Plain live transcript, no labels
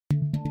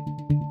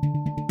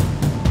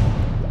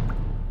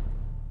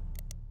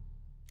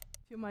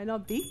might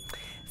not be.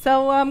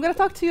 So I'm going to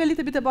talk to you a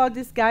little bit about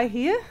this guy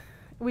here,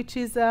 which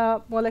is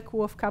a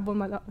molecule of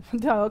carbon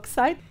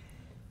dioxide.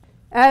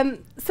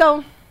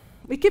 So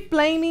we keep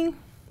blaming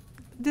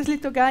this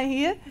little guy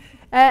here.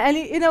 And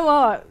you know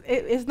what?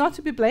 It's not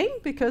to be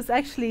blamed, because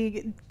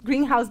actually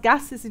greenhouse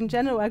gases in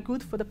general are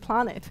good for the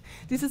planet.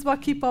 This is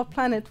what keeps our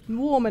planet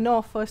warm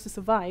enough for us to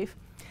survive.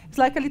 It's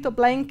like a little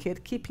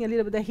blanket, keeping a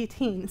little bit of heat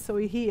in, so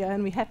we're here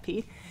and we're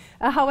happy.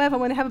 However,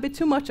 when you have a bit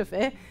too much of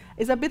it,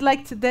 it's a bit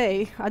like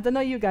today. I don't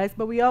know you guys,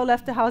 but we all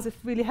left the house with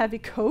really heavy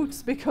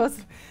coats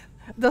because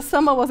the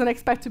summer wasn't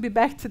expected to be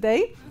back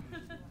today.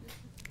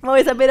 Well,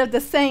 it's a bit of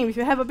the same. If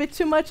you have a bit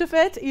too much of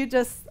it, you're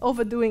just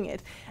overdoing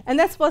it. And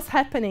that's what's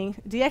happening.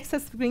 The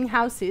excess of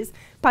greenhouses,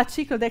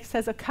 particularly the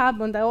excess of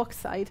carbon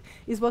dioxide,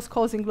 is what's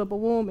causing global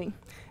warming.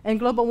 And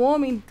global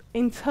warming,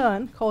 in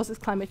turn, causes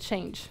climate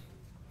change.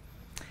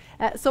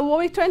 So what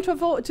we're trying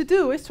to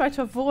do is try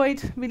to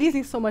avoid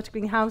releasing so much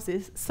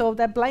greenhouses so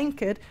that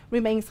blanket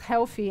remains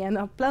healthy and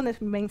our planet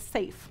remains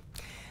safe.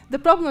 The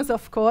problem is,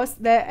 of course,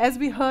 that, as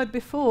we heard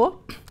before,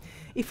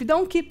 if you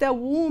don't keep that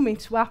warming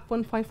to up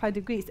 1.5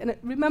 degrees, and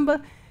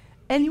remember,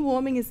 any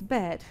warming is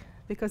bad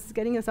because it's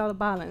getting us out of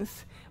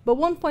balance. But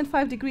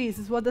 1.5 degrees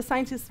is what the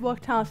scientists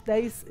worked out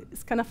that is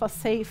kind of a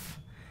safe.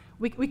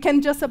 We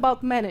can just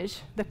about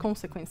manage the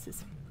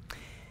consequences.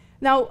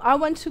 Now, I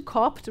went to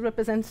COP to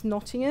represent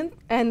Nottingham,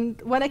 and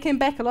when I came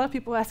back, a lot of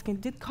people were asking,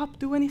 did COP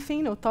do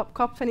anything? Or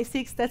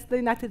COP26, that's the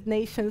United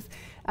Nations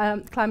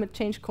Climate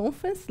Change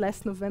Conference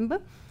last November.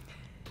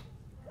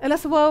 And I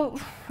said, well,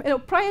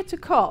 prior to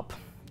COP,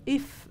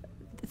 if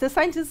the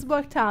scientists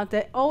worked out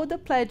that all the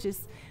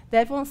pledges that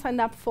everyone signed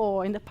up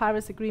for in the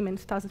Paris Agreement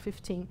in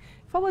 2015,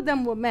 if all of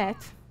them were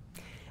met,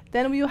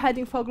 then we were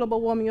heading for a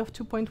global warming of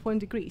 2.1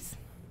 degrees.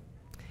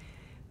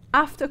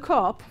 After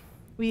COP,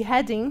 we're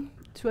heading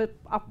to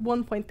up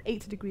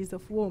 1.8 degrees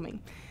of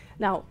warming.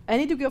 Now,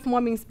 any degree of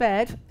warming is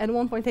bad, and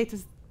 1.8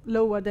 is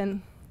lower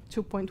than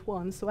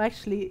 2.1, so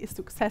actually it's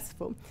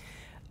successful.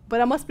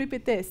 But I must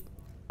repeat this,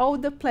 all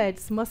the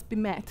pledges must be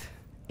met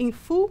in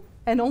full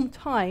and on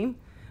time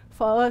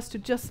for us to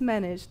just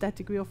manage that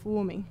degree of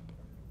warming.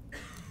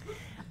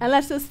 And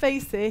let's just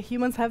face it,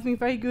 humans have been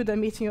very good at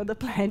meeting all the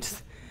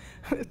pledges.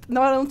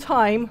 Not on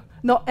time,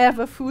 not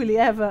ever fully,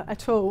 ever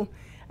at all.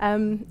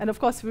 And of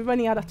course, we're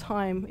running out of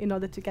time in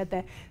order to get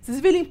there. So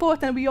it's really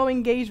important we all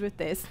engage with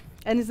this,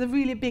 and it's a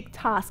really big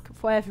task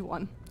for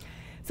everyone.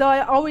 So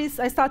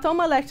I start all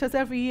my lectures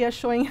every year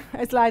showing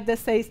a slide that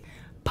says,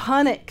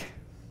 panic.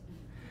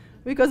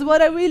 Because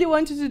what I really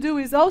want you to do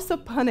is also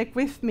panic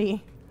with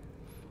me.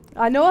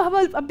 I know I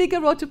have a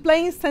bigger role to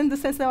play in the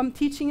sense that I'm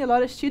teaching a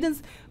lot of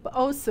students, but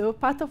also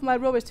part of my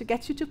role is to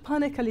get you to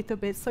panic a little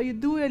bit, so you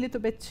do a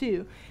little bit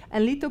too.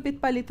 And little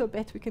bit by little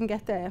bit, we can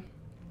get there.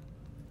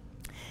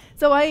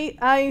 So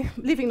I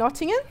live in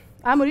Nottingham.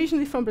 I'm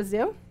originally from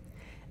Brazil.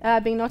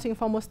 I've been in Nottingham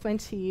for almost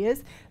 20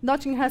 years.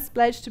 Nottingham has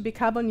pledged to be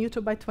carbon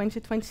neutral by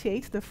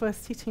 2028, the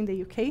first city in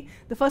the UK.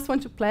 The first one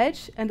to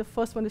pledge, and the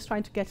first one is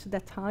trying to get to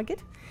that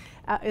target.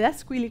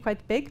 That's really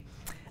quite big.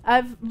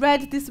 I've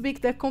read this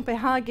week that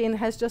Copenhagen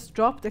has just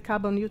dropped the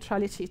carbon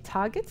neutrality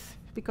targets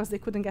because they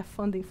couldn't get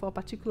funding for a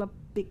particular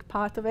big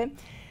part of it.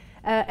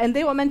 And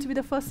they were meant to be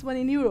the first one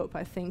in Europe,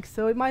 I think.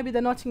 So it might be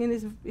that Nottingham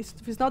is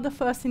if it's not the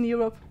first in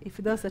Europe, if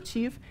it does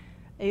achieve,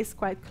 it's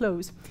quite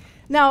close.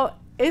 Now,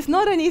 it's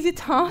not an easy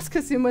task,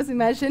 as you must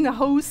imagine, a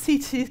whole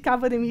city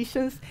carbon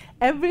emissions.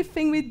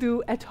 Everything we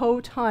do at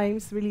all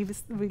times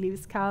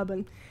relieves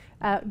carbon.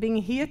 Being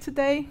here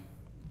today,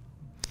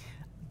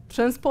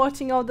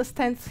 transporting all the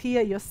stands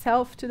here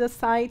yourself to the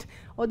site,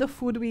 all the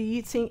food we're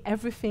eating,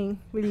 everything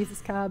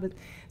releases carbon.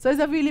 So it's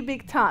a really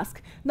big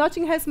task.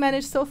 Nottingham has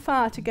managed so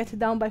far to get it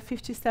down by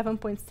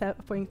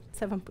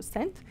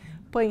 57.7%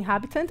 per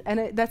inhabitant,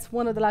 and that's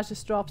one of the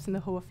largest drops in the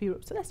whole of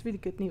Europe. So that's really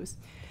good news.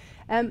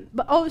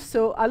 But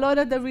also, a lot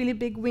of the really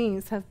big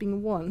wins have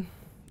been won.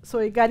 So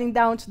we're getting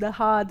down to the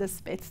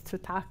hardest bits to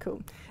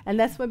tackle, and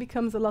that's what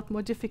becomes a lot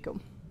more difficult.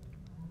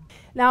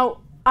 Now,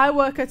 I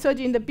work, I told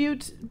you, in the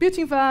built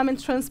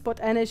environment, transport,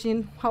 energy,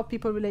 and how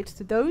people relate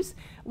to those.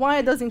 Why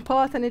are those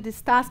important in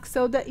this task?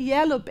 So the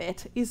yellow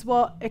bit is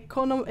what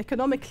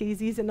economically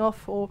is easy enough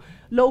for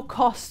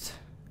low-cost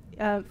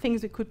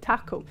things we could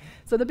tackle.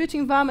 So the built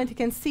environment, you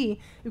can see,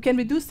 you can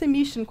reduce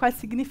emission quite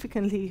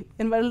significantly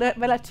in a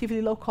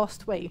relatively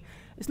low-cost way.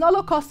 It's not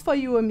low-cost for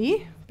you or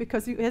me,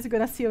 because as you're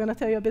going to see, I'm going to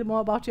tell you a bit more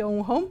about your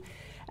own home.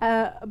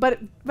 But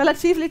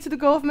relatively to the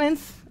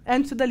governments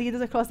and to the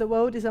leaders across the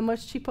world is a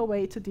much cheaper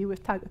way to deal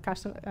with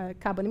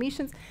carbon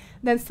emissions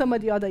than some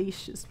of the other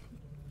issues.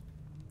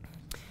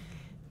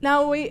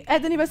 Now,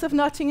 at the University of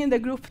Nottingham, the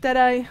group that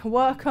I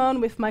work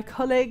on with my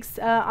colleagues,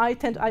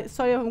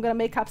 sorry, I'm going to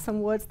make up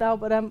some words now,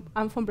 but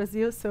I'm from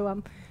Brazil,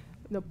 so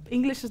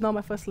English is not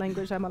my first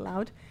language, I'm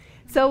allowed.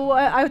 So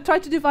I try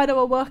to divide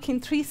our work in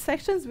 3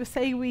 sections. We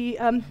say we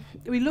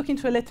look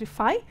into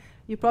electrify.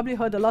 You probably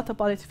heard a lot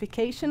about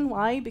electrification.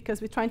 Why?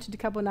 Because we're trying to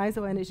decarbonize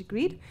our energy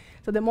grid.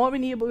 So the more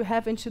renewable we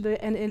have into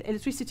the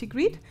electricity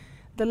grid,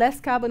 the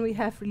less carbon we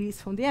have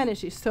released from the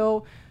energy.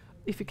 So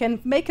if you can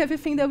make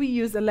everything that we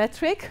use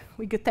electric,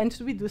 we could tend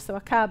to reduce our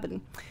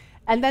carbon.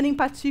 And then in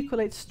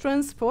particular, it's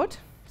transport.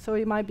 So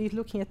you might be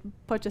looking at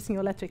purchasing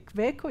an electric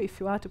vehicle if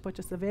you are to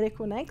purchase a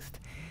vehicle next.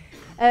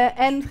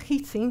 And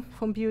heating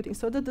from buildings.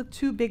 So those are the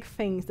two big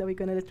things that we're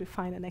going to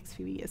electrify in the next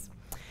few years.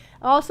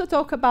 I also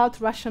talk about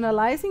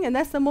rationalizing, and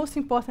that's the most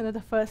important of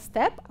the first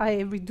step. I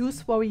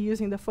reduce what we use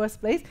in the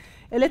first place.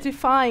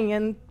 Electrifying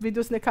and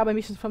reducing the carbon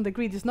emissions from the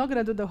grid is not going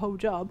to do the whole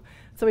job.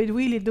 So we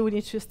really do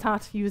need to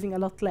start using a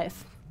lot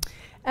less.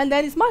 And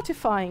then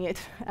smartifying it,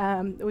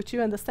 which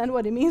you understand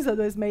what it means,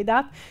 although it's made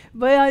up.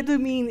 But I do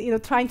mean,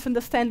 trying to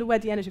understand where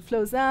the energy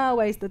flows are,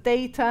 where is the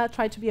data,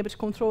 try to be able to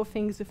control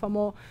things with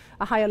a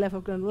higher level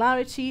of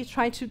granularity,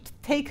 trying to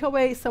take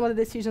away some of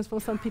the decisions from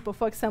some people.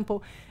 For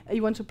example,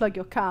 you want to plug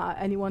your car,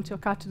 and you want your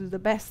car to do the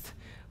best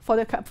for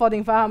the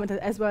environment,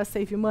 as well as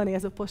save you money,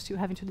 as opposed to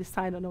having to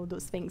decide on all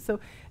those things. So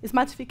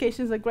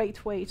smartification is a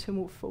great way to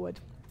move forward.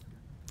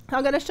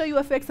 I'm going to show you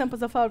a few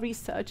examples of our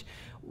research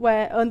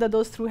where under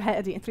those three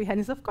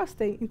headings, of course,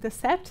 they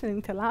intercept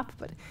and interlap,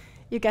 but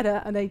you get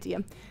an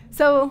idea.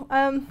 So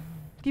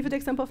give you the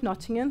example of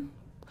Nottingham.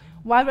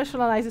 Why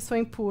rationalize is so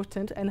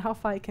important and how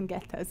far it can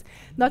get us.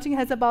 Nottingham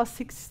has about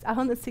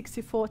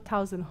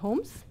 164,000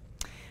 homes.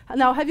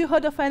 Now, have you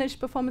heard of energy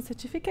performance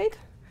certificate?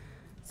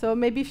 So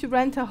maybe if you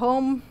rent a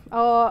home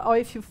or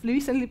if you've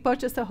recently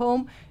purchased a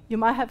home, you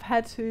might have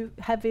had to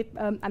have it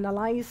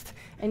analyzed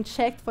and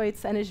checked for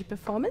its energy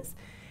performance.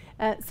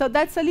 So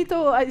that's a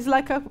little, it's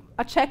like a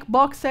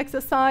checkbox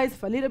exercise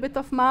for a little bit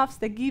of maths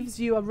that gives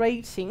you a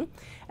rating.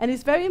 And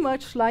it's very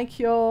much like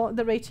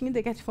the rating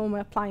they get from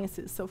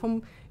appliances. So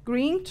from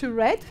green to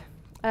red,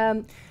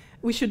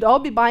 we should all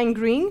be buying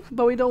green,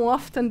 but we don't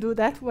often do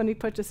that when we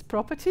purchase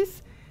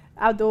properties.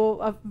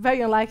 Although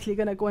very unlikely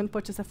going to go and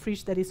purchase a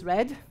fridge that is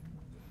red.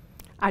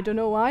 I don't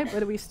know why,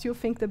 but we still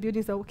think the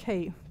buildings are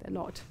okay. They're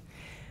not.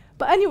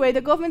 But anyway, the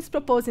government's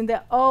proposing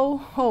that all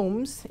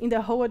homes in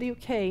the whole of the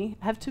UK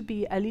have to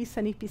be at least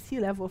an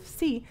EPC level of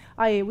C,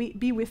 i.e.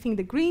 be within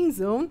the green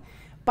zone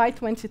by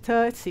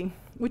 2030,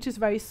 which is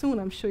very soon,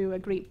 I'm sure you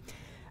agree.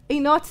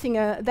 In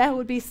Nottingham, there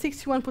would be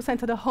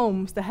 61% of the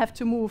homes that have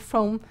to move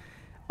from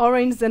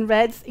orange and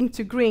reds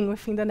into green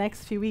within the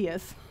next few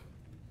years.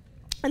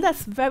 And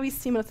that's very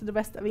similar to the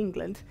rest of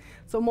England.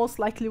 So most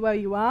likely where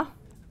you are,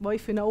 well,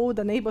 if you're in an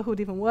older neighborhood,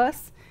 even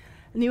worse.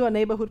 Newer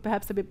neighborhood,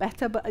 perhaps a bit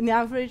better, but on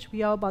average,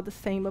 we are about the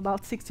same.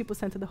 About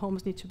 60% of the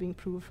homes need to be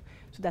improved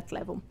to that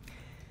level.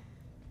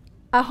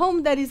 A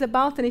home that is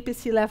about an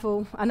EPC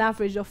level, an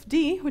average of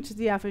D, which is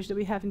the average that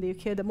we have in the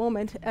UK at the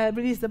moment,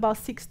 releases about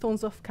 6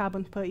 tons of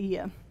carbon per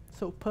year.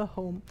 So per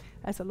home,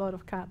 that's a lot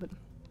of carbon.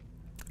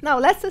 Now,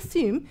 let's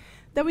assume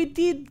that we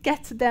did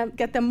get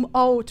them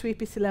all to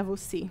EPC level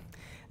C.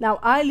 Now,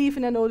 I live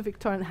in an old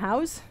Victorian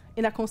house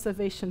in a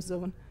conservation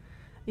zone.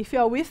 If you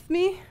are with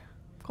me,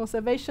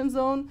 conservation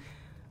zone,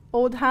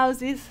 old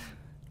houses,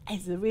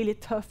 it's a really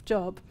tough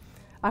job.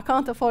 I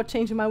can't afford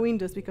changing my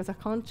windows because I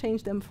can't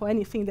change them for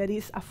anything that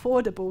is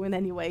affordable in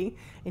any way.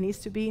 It needs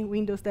to be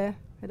windows that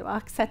are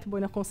acceptable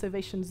in a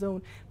conservation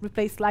zone,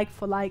 replace like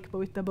for like, but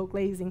with double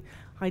glazing,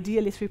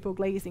 ideally triple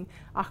glazing.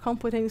 I can't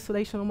put any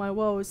insulation on my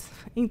walls,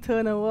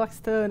 internal or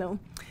external.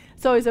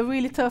 So it's a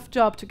really tough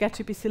job to get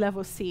to EPC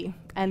level C,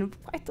 and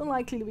quite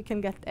unlikely we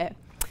can get there.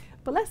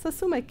 But let's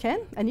assume I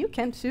can, and you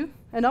can too,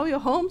 and all your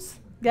homes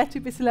get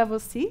to EPC level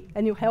C,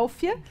 and you're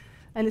healthier,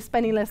 and you're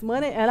spending less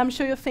money. And I'm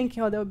sure you're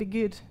thinking, oh, that would be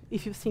good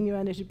if you've seen your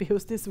energy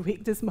bills this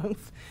week, this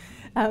month.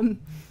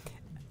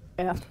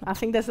 Yeah, I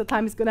think that's the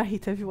time it's going to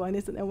hit everyone,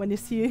 isn't it? When you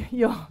see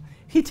your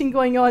heating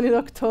going on in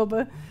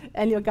October,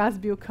 and your gas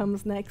bill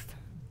comes next.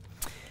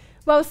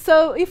 Well,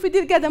 so if we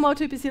did get them out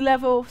to EPC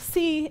level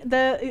C,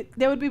 they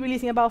would be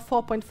releasing about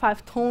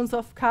 4.5 tons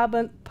of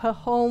carbon per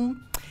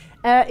home.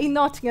 In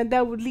Nottingham,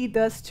 that would lead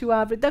us to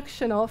a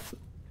reduction of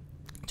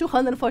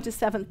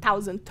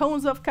 247,000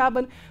 tons of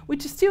carbon,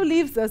 which still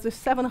leaves us with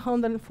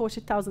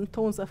 740,000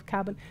 tons of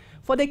carbon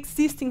for the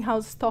existing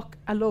house stock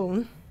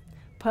alone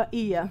per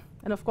year.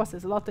 And of course,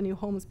 there's a lot of new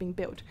homes being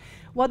built.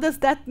 What does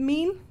that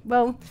mean?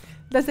 Well,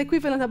 that's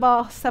equivalent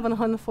about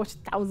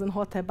 740,000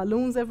 hot air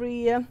balloons every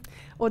year,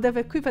 or the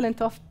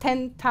equivalent of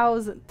 10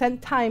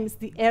 times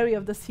the area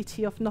of the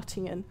city of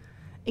Nottingham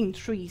in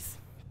trees.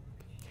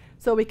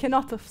 So we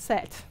cannot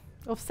offset.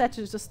 Offset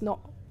is just not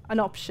an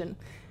option.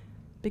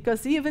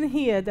 Because even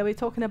here that we're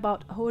talking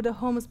about, oh, the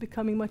home is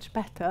becoming much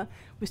better,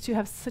 we still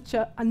have such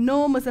an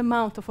enormous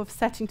amount of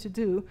offsetting to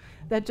do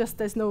that just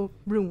there's no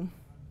room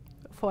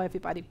for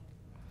everybody.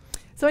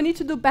 So I need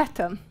to do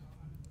better.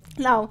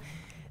 Now,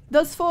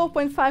 those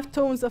 4.5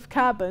 tons of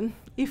carbon,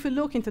 if you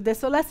look into this,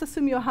 so let's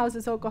assume your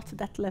houses all got to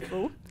that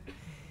level,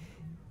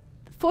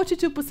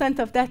 42%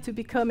 of that to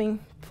be coming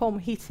from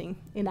heating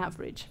in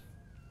average.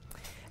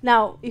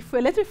 Now, if we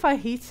electrify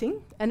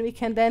heating, and we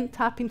can then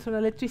tap into an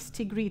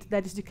electricity grid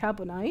that is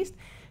decarbonized,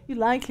 you're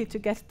likely to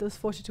get those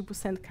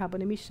 42%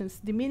 carbon emissions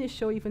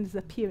diminish or even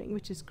disappearing,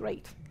 which is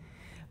great.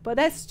 But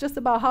that's just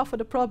about half of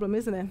the problem,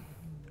 isn't it?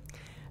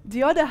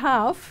 The other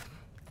half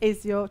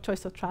is your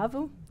choice of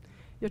travel,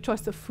 your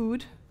choice of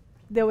food,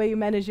 the way you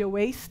manage your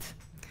waste.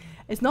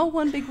 It's not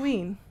one big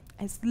win.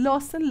 It's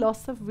lots and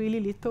lots of really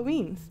little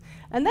wins.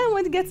 And then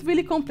when it gets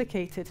really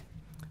complicated,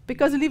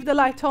 because you leave the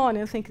light on and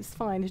you think it's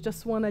fine, it's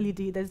just one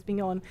LED that's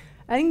being on.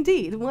 And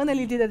indeed, one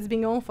LED that's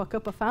being on for a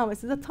couple of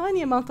hours is a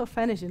tiny amount of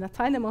energy, and a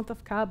tiny amount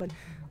of carbon,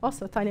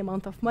 also a tiny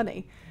amount of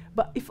money.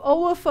 But if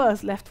all of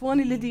us left one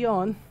LED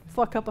on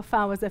for a couple of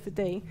hours every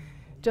day,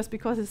 just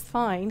because it's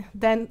fine,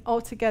 then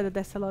altogether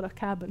there's a lot of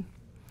carbon.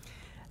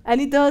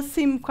 And it does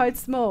seem quite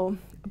small,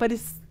 but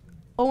it's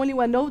only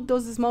when all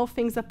those small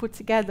things are put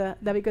together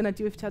that we're going to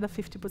deal with the other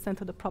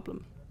 50% of the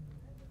problem.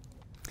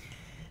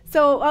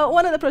 So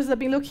one of the projects I've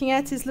been looking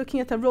at is looking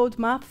at a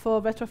roadmap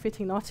for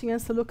retrofitting Nottingham.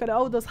 So look at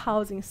all those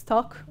housing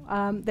stock.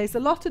 There's a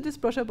lot to this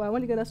project, but I'm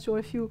only going to show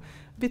a few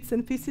bits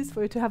and pieces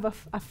for you to have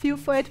a feel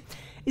for it.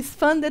 It's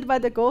funded by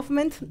the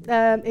government.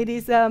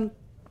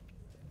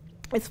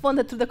 It's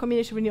funded through the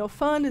Community Renewal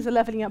Fund. It's a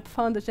Levelling Up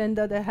Fund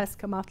agenda that has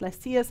come out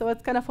last year. So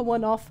it's kind of a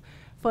one-off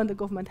fund the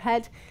government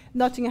had.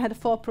 Nottingham had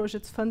 4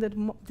 projects funded.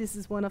 This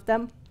is one of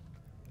them.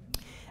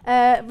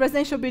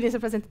 Residential buildings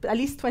represent at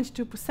least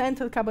 22% of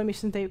the carbon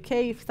emissions in the UK.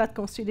 If you start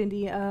considering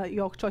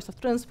your choice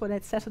of transport,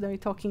 etc., then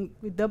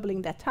we're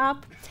doubling that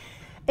up.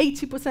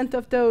 80%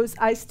 of those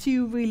are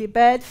still really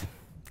bad.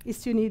 It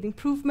still need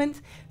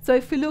improvement. So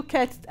if we look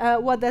at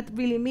what that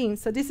really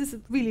means, so this is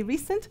really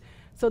recent.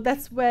 So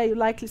that's where you're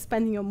likely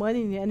spending your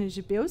money in your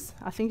energy bills.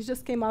 I think it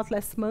just came out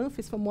last month.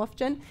 It's from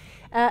Ofgem.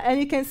 And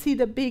you can see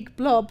the big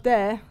blob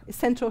there is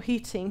central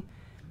heating.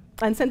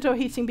 And central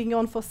heating being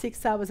on for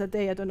 6 hours a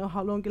day. I don't know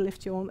how long you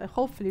left you on.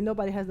 Hopefully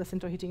nobody has the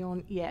central heating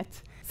on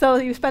yet. So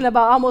you spend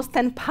about almost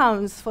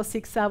 £10 for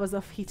 6 hours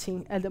of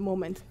heating at the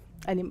moment.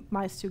 And it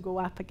might still go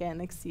up again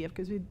next year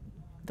because we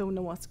don't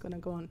know what's going to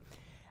go on.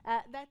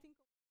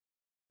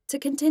 To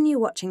continue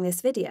watching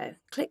this video,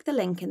 click the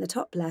link in the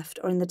top left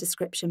or in the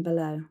description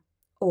below.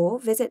 Or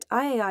visit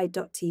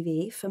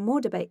iai.tv for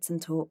more debates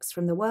and talks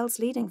from the world's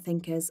leading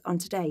thinkers on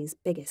today's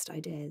biggest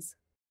ideas.